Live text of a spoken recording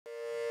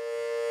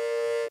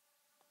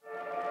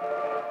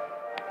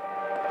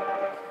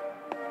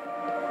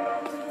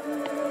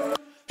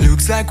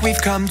Looks like we've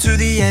come to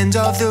the end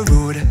of the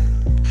road.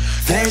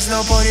 There's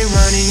no point in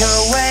running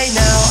away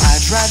now.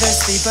 I'd rather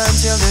sleep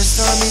until the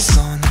storm is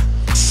gone.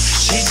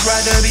 She'd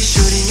rather be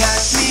shooting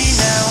at me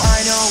now.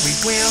 I know we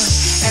will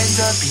end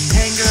up in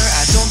anger.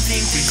 I don't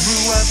think we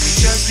grew up, we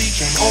just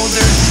became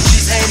older.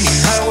 She's aiming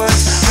her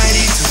words,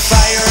 ready to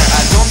fire.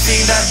 I don't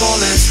think that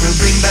bullets will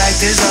bring back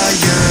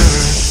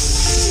desire.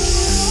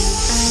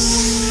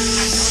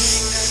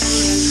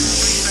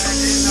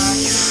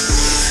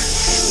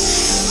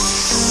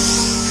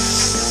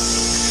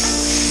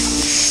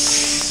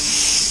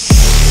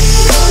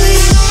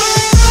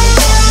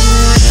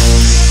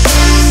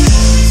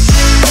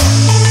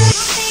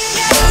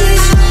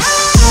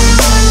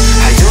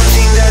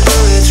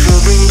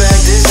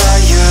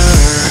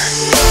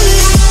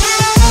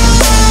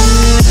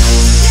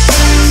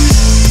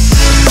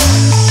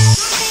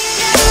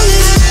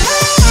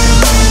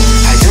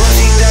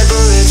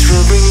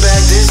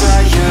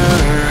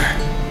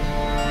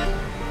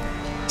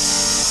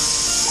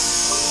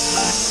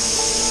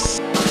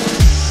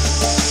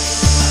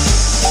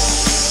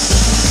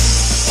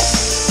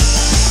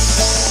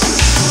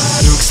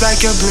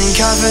 Like a blink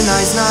of an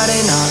eye's not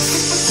enough.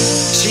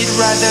 She'd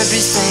rather be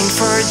staying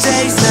for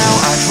days now.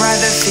 I'd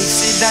rather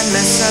fix it than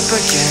mess up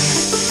again.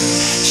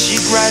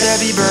 She'd rather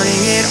be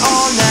burning it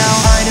all now.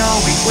 I know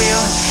we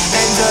will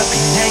end up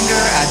in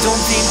anger. I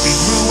don't think we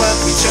grew up,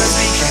 we just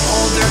became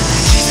older.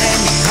 She's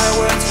aiming her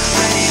words,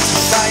 ready to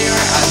fire.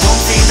 I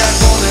don't think that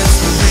bullets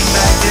will bring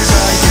back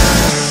desire.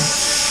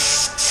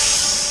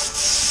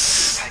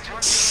 I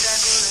don't think that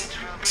bullets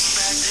will bring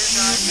back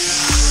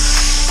desire.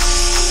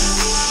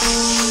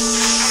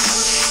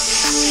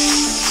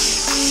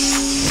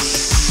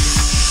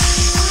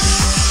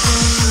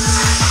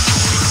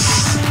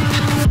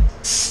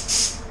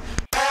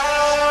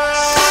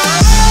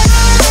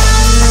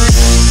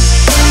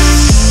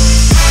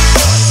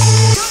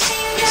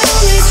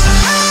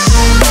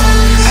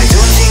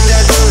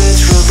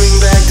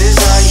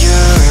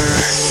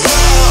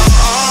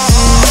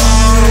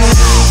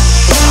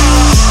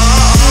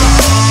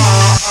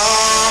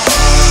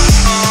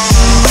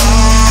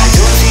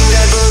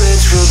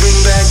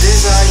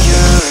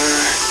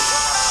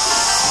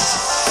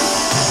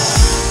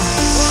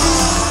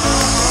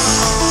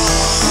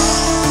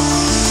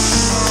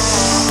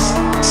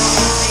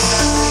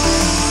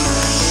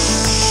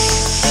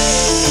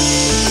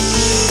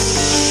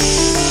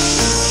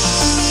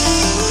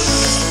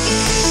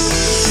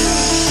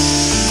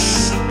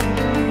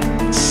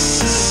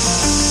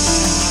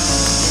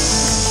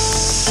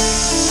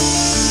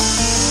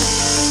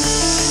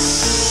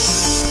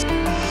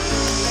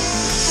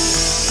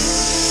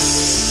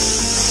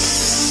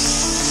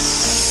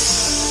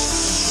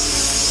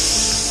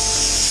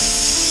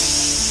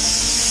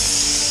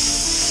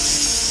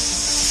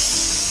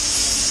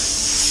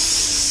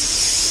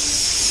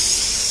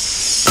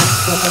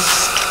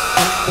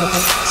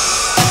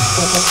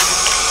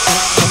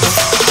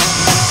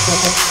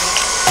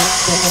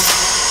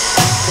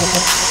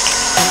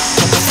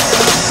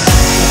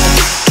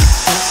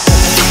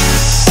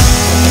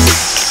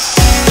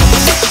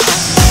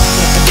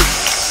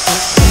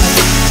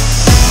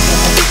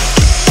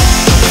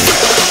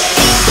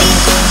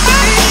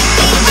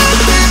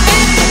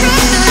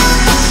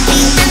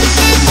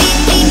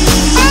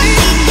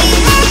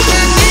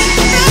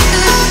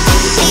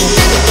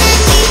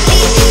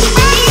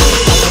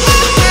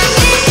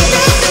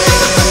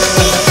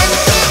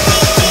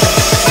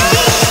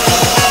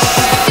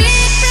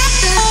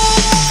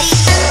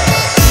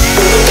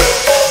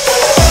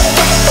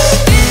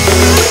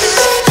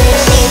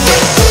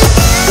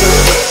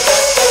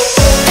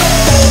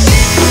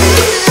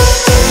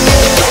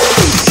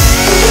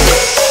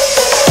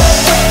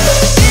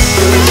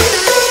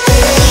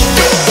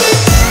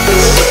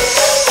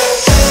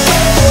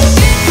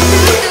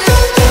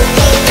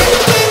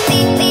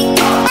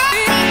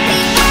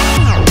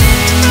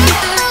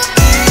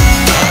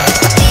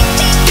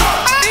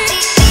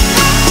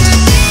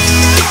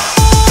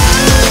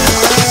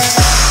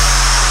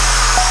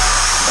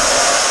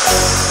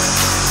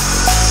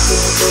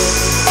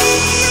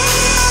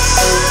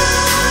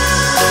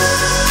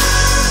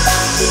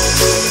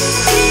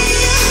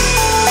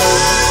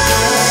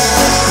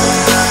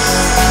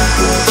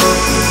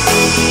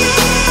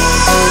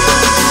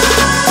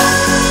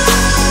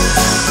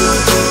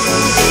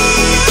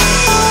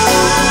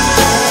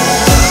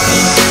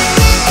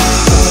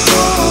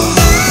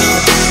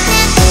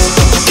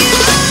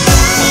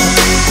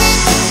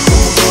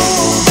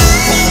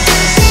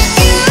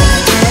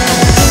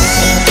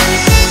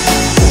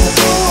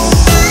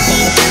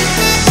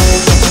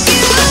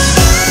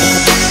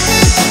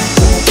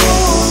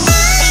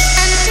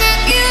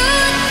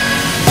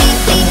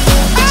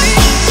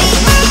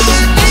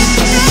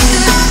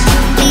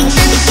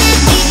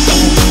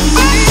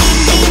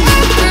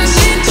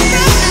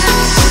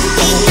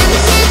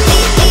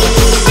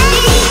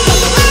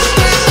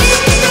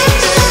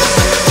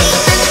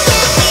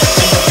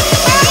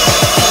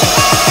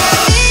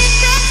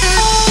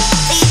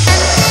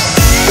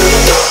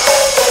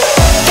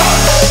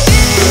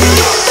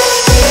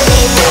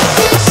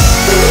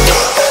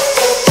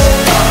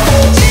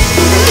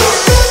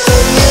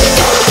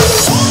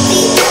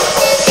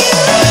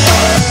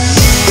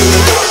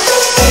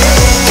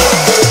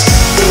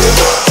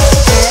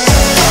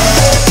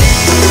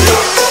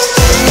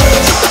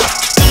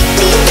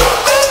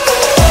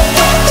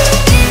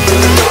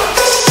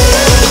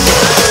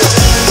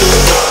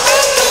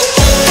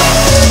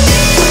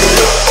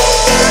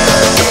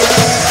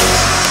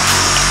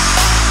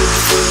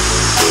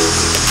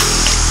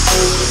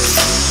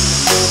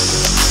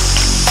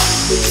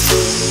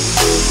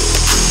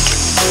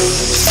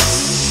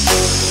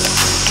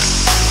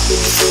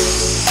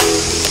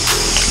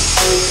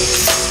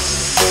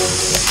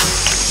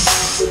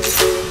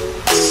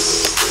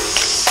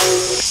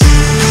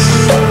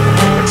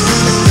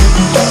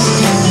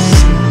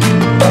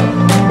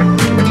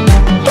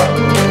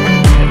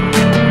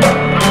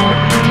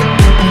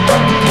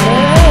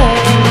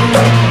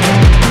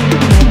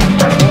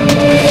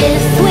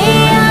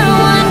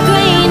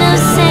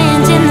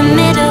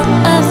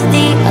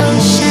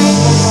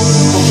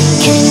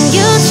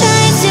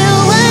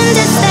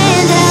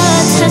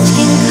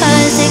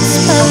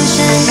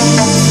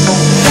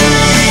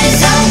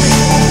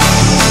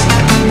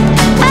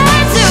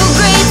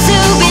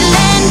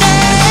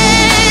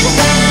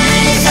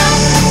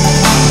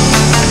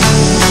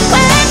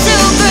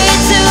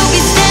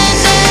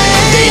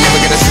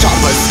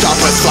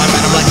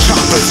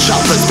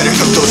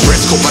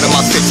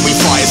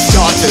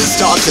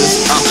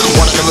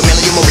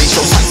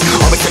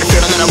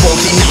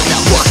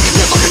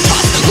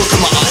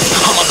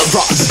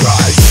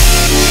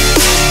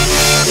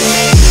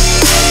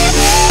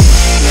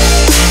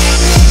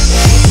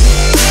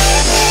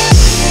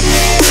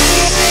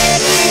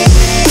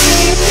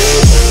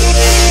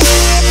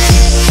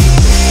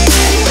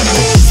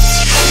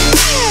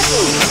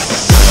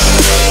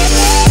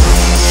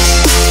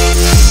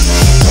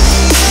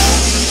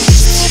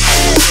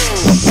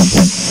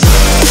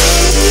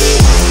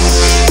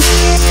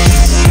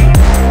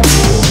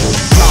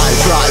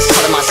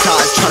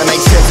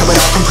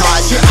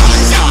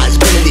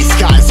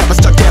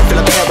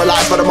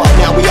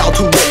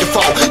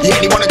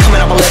 wanna come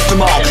and I'ma lift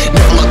them all.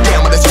 Never look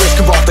down when it's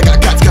risk involved. I got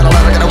guts, gotta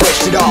learn, I gotta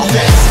wish it all.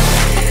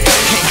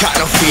 Ain't got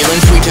no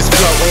feelings, we just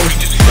floating.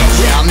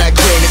 Yeah, I'm that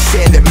grain of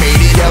sand that made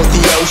it out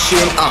the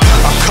ocean.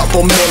 A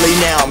couple milli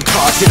now, I'm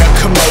causing a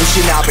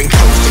commotion. I've been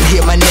coasting,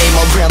 hear my name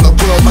around the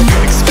world like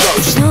an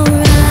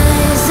explosion.